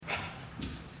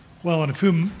Well, in a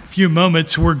few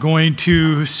moments, we're going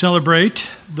to celebrate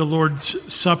the Lord's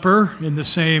Supper in the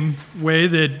same way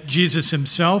that Jesus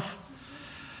himself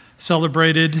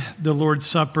celebrated the Lord's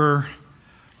Supper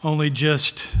only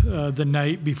just the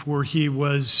night before he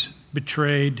was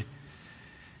betrayed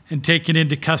and taken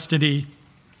into custody.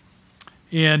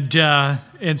 And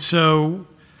so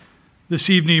this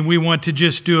evening, we want to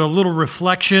just do a little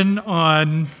reflection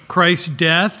on Christ's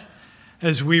death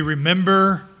as we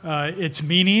remember its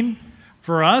meaning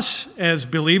for us as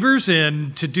believers.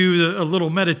 And to do a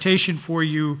little meditation for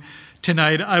you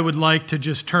tonight, I would like to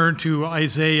just turn to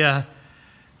Isaiah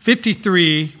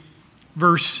 53,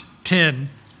 verse 10. I'm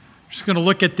just going to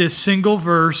look at this single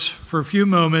verse for a few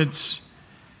moments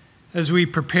as we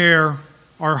prepare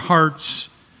our hearts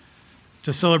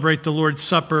to celebrate the Lord's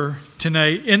Supper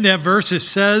tonight. In that verse, it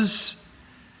says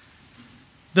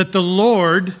that the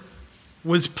Lord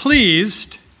was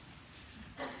pleased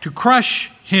to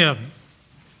crush him.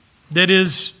 That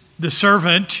is the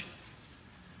servant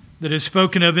that is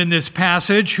spoken of in this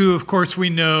passage, who, of course, we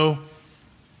know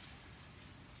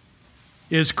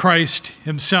is Christ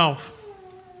himself.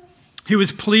 He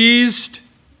was pleased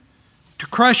to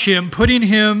crush him, putting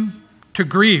him to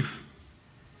grief.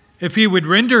 If he would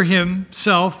render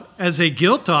himself as a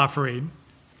guilt offering,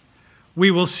 we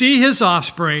will see his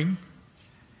offspring.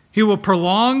 He will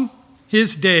prolong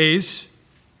his days,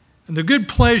 and the good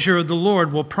pleasure of the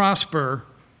Lord will prosper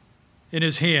in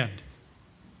his hand.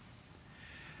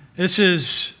 This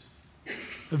is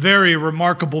a very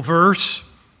remarkable verse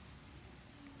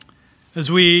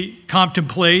as we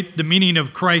contemplate the meaning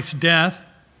of Christ's death.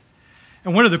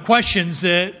 And one of the questions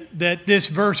that this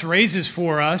verse raises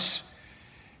for us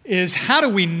is, how do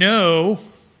we know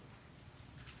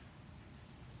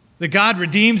that God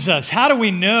redeems us? How do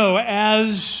we know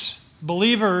as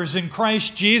believers in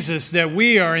Christ Jesus that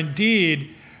we are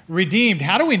indeed redeemed?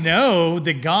 How do we know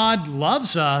that God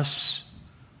loves us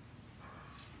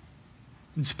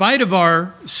in spite of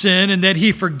our sin, and that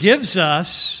he forgives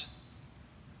us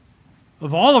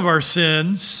of all of our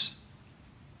sins?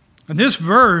 And this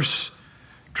verse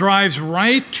drives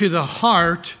right to the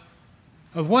heart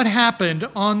of what happened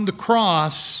on the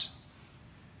cross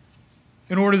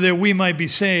in order that we might be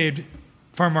saved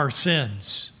from our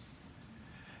sins.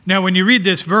 Now, when you read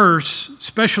this verse,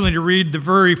 especially to read the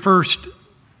very first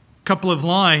couple of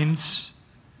lines,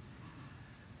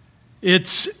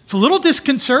 it's a little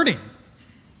disconcerting.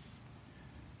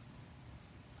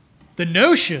 The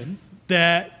notion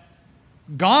that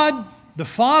God the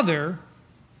Father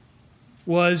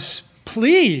was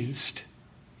pleased.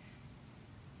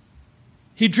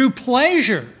 He drew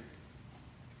pleasure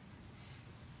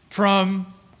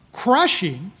from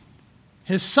crushing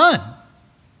his Son.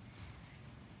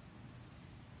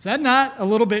 Is that not a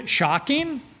little bit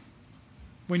shocking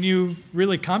when you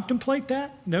really contemplate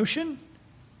that notion?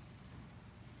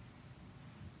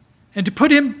 And to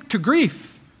put him to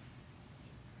grief.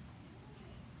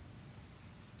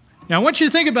 Now, I want you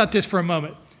to think about this for a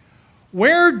moment.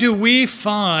 Where do we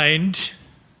find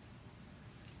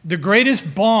the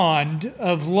greatest bond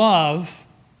of love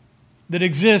that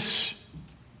exists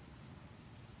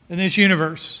in this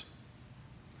universe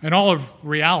and all of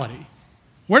reality?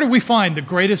 Where do we find the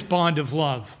greatest bond of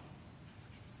love?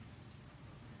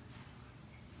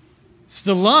 It's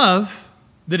the love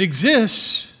that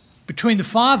exists between the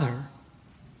Father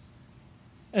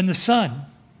and the Son,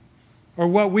 or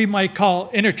what we might call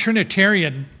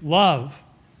intertrinitarian love.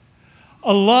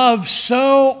 A love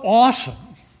so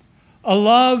awesome, a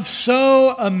love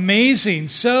so amazing,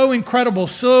 so incredible,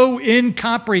 so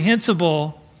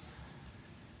incomprehensible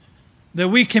that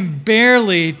we can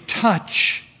barely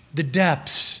touch the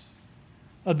depths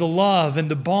of the love and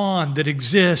the bond that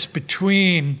exists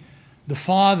between the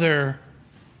Father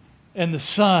and the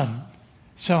Son.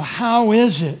 So how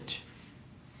is it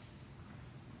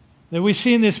that we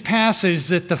see in this passage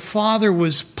that the Father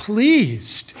was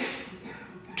pleased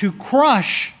to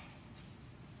crush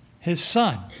his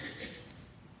Son?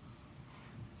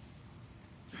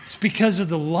 It's because of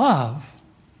the love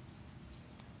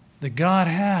that God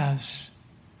has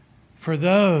for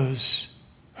those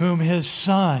whom his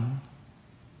Son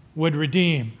would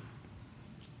redeem.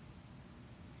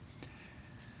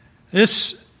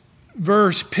 This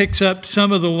verse picks up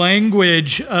some of the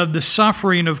language of the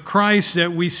suffering of Christ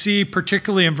that we see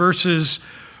particularly in verses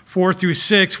 4 through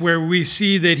 6, where we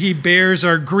see that he bears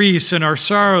our griefs and our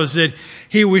sorrows, that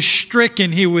he was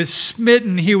stricken, he was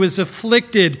smitten, he was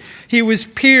afflicted, he was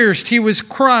pierced, he was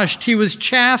crushed, he was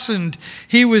chastened,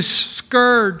 he was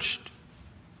scourged.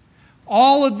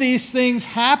 All of these things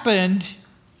happened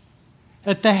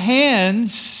at the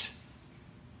hands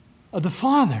of the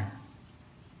Father.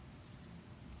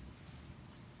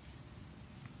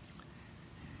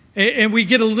 And we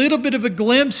get a little bit of a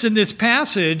glimpse in this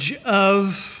passage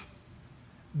of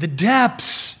the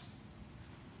depths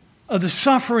of the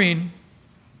suffering.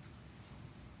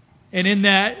 And in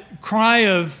that cry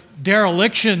of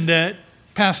dereliction that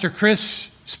Pastor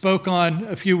Chris spoke on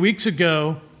a few weeks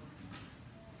ago,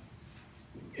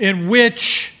 in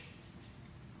which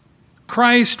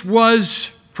Christ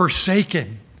was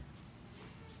forsaken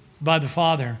by the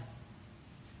Father.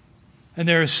 And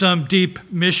there is some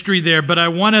deep mystery there, but I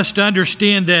want us to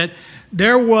understand that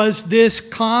there was this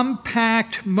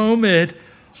compact moment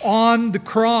on the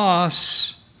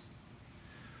cross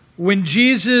when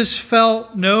Jesus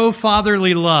felt no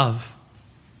fatherly love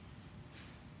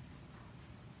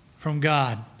from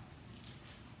God.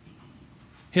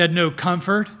 He had no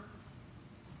comfort,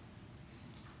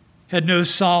 had no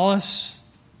solace,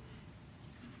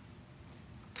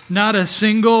 not a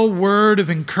single word of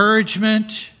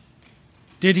encouragement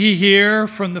did he hear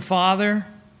from the Father.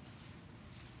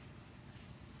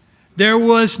 There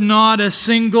was not a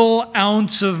single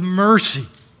ounce of mercy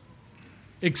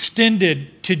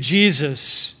extended to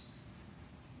Jesus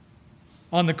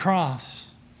on the cross.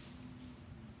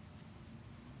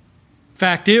 In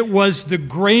fact, it was the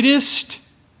greatest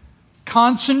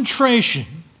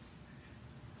concentration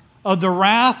of the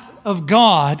wrath of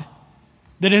God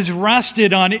that has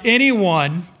rested on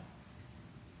anyone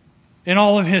in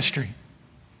all of history.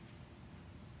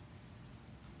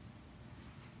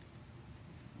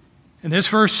 And this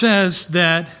verse says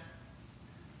that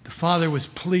the Father was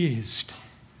pleased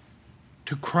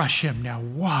to crush him. Now,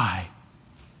 why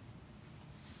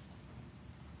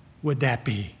would that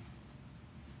be?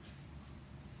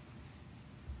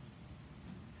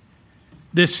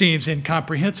 This seems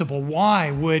incomprehensible. Why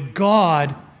would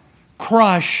God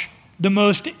crush the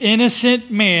most innocent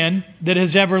man that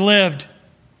has ever lived?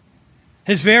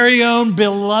 His very own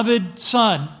beloved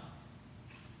Son.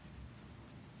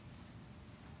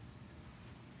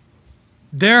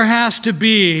 There has to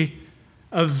be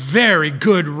a very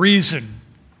good reason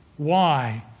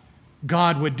why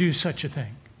God would do such a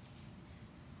thing.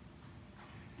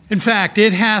 In fact,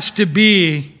 it has to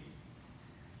be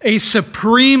a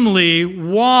supremely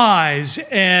wise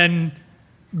and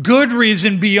good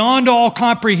reason beyond all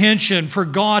comprehension for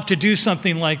God to do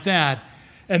something like that.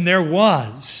 And there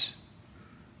was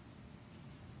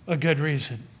a good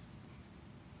reason.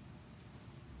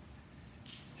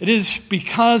 It is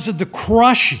because of the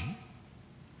crushing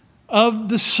of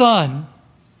the Son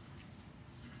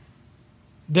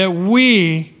that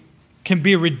we can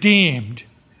be redeemed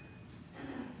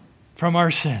from our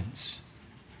sins.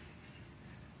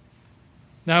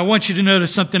 Now, I want you to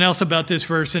notice something else about this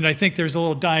verse, and I think there's a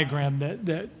little diagram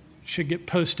that should get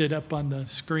posted up on the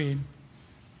screen.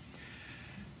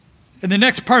 And the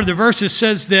next part of the verse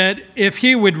says that if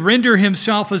he would render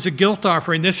himself as a guilt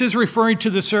offering, this is referring to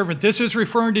the servant. This is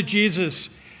referring to Jesus.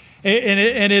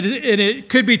 And it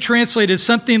could be translated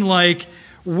something like,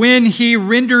 when he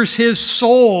renders his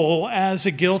soul as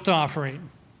a guilt offering.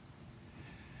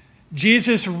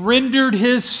 Jesus rendered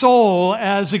his soul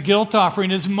as a guilt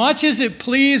offering. As much as it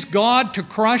pleased God to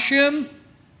crush him,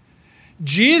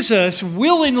 Jesus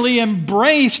willingly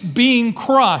embraced being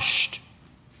crushed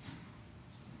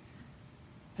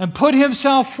and put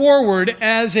himself forward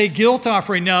as a guilt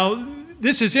offering. Now,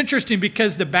 this is interesting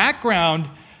because the background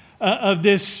of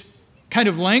this kind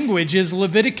of language is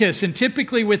Leviticus, and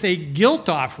typically with a guilt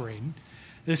offering,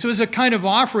 this was a kind of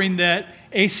offering that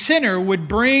a sinner would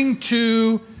bring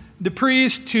to the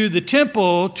priest, to the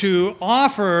temple, to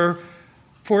offer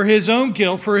for his own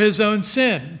guilt, for his own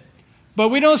sin. But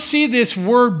we don't see this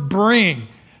word bring.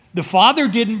 The Father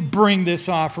didn't bring this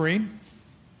offering.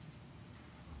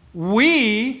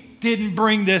 We didn't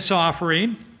bring this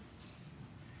offering.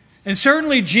 And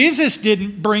certainly Jesus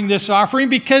didn't bring this offering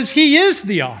because he is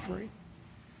the offering.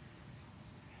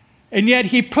 And yet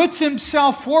he puts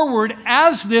himself forward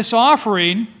as this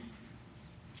offering.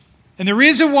 And the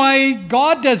reason why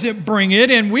God doesn't bring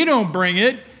it and we don't bring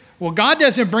it, well, God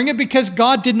doesn't bring it because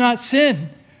God did not sin.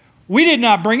 We did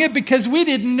not bring it because we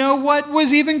didn't know what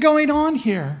was even going on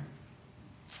here.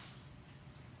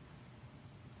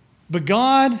 But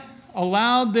God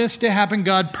allowed this to happen.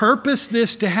 God purposed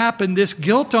this to happen, this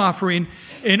guilt offering,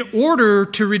 in order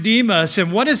to redeem us.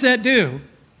 And what does that do?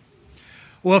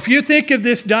 Well, if you think of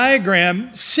this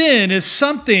diagram, sin is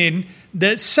something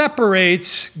that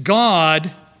separates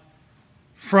God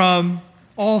from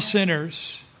all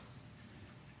sinners.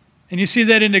 And you see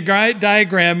that in the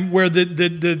diagram where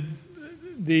the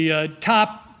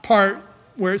top part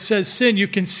where it says sin, you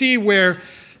can see where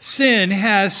sin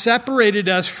has separated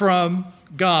us from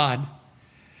God.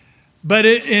 But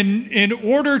in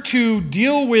order to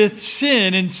deal with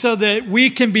sin and so that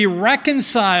we can be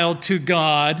reconciled to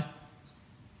God,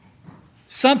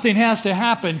 something has to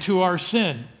happen to our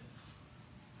sin.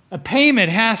 A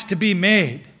payment has to be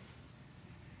made.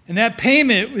 And that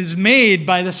payment was made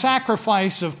by the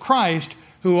sacrifice of Christ,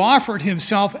 who offered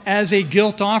himself as a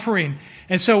guilt offering.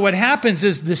 And so what happens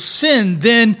is the sin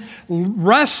then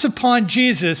rests upon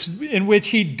Jesus, in which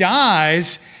he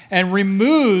dies and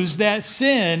removes that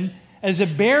sin as a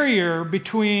barrier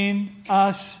between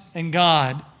us and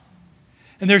God.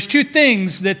 And there's two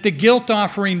things that the guilt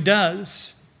offering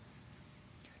does.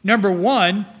 Number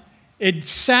one, it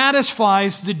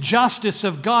satisfies the justice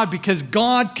of God, because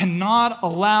God cannot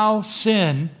allow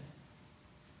sin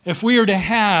if we are to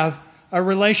have a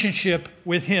relationship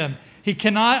with him. He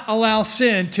cannot allow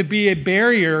sin to be a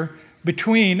barrier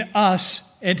between us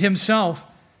and himself.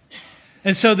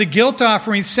 And so the guilt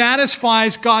offering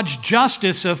satisfies God's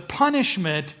justice of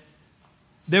punishment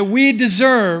that we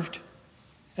deserved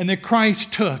and that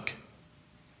Christ took.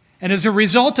 And as a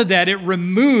result of that, it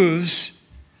removes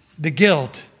the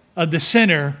guilt of the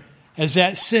sinner, as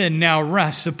that sin now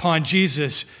rests upon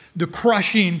Jesus, the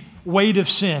crushing weight of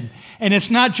sin. And it's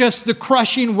not just the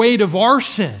crushing weight of our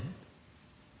sin,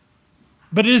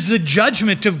 but it is the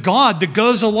judgment of God that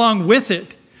goes along with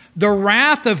it. The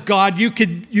wrath of God, you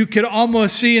could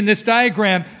almost see in this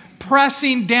diagram,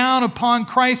 pressing down upon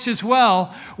Christ as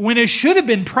well, when it should have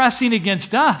been pressing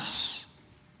against us.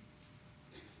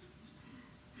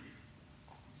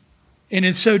 And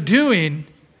in so doing,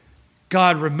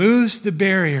 God removes the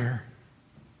barrier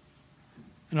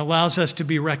and allows us to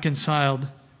be reconciled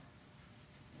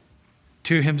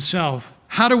to himself.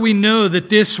 How do we know that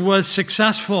this was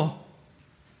successful?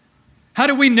 How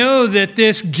do we know that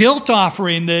this guilt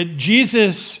offering that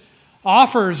Jesus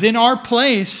offers in our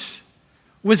place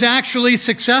was actually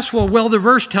successful? Well, the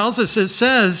verse tells us, it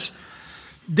says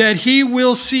that he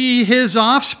will see his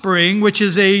offspring, which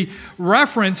is a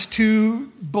reference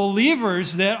to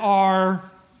believers that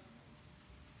are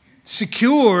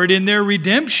secured in their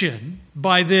redemption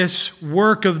by this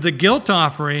work of the guilt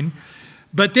offering.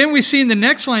 But then we see in the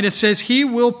next line, it says, he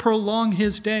will prolong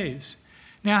his days.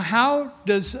 Now, how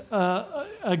does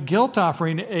a guilt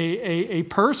offering, a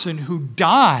person who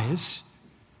dies,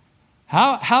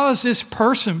 how does this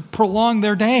person prolong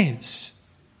their days?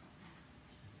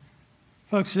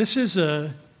 Folks, this is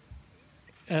a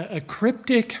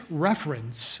cryptic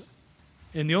reference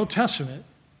in the Old Testament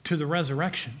to the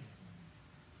resurrection.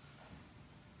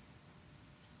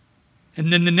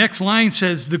 And then the next line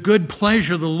says, the good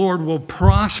pleasure of the Lord will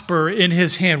prosper in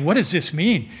his hand. What does this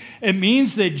mean? It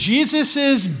means that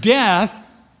Jesus' death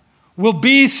will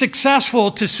be successful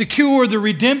to secure the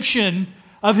redemption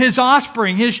of his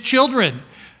offspring, his children,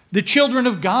 the children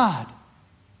of God,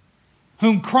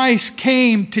 whom Christ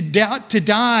came to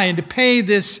die and to pay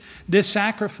this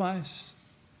sacrifice.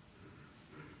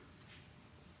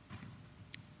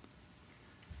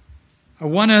 I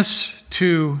want us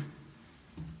to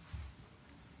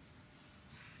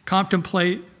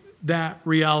contemplate that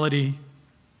reality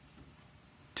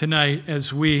tonight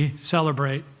as we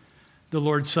celebrate the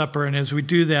Lord's Supper. And as we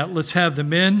do that, let's have the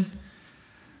men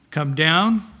come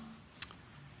down.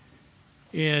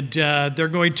 And they're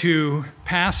going to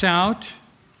pass out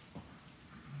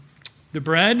the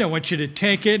bread. I want you to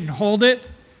take it and hold it.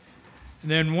 And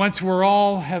then once we're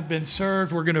all have been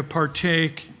served, we're going to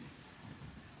partake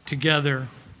together.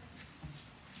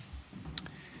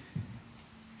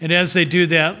 And as they do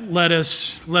that, let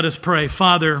us pray.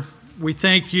 Father, we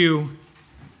thank you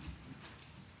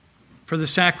for the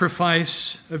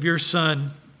sacrifice of your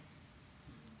Son,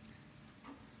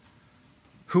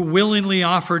 who willingly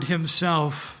offered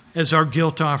himself as our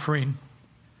guilt offering.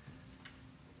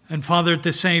 And Father, at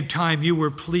the same time, you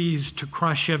were pleased to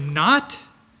crush him, not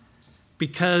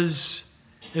because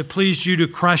it pleased you to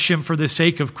crush him for the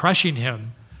sake of crushing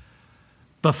him,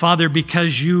 but Father,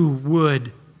 because you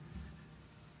would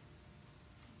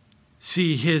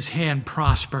see his hand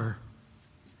prosper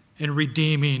in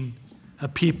redeeming a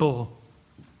people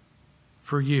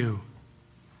for you.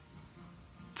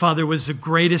 Father, it was the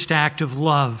greatest act of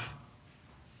love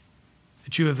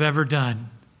that you have ever done,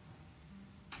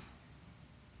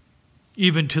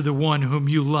 even to the one whom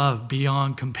you love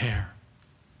beyond compare.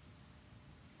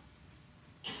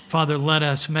 Father, let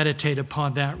us meditate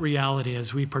upon that reality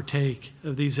as we partake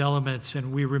of these elements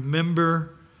and we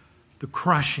remember the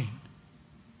crushing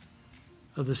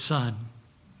of the Son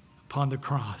upon the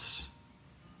cross.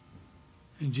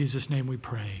 In Jesus' name we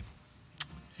pray.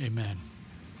 Amen.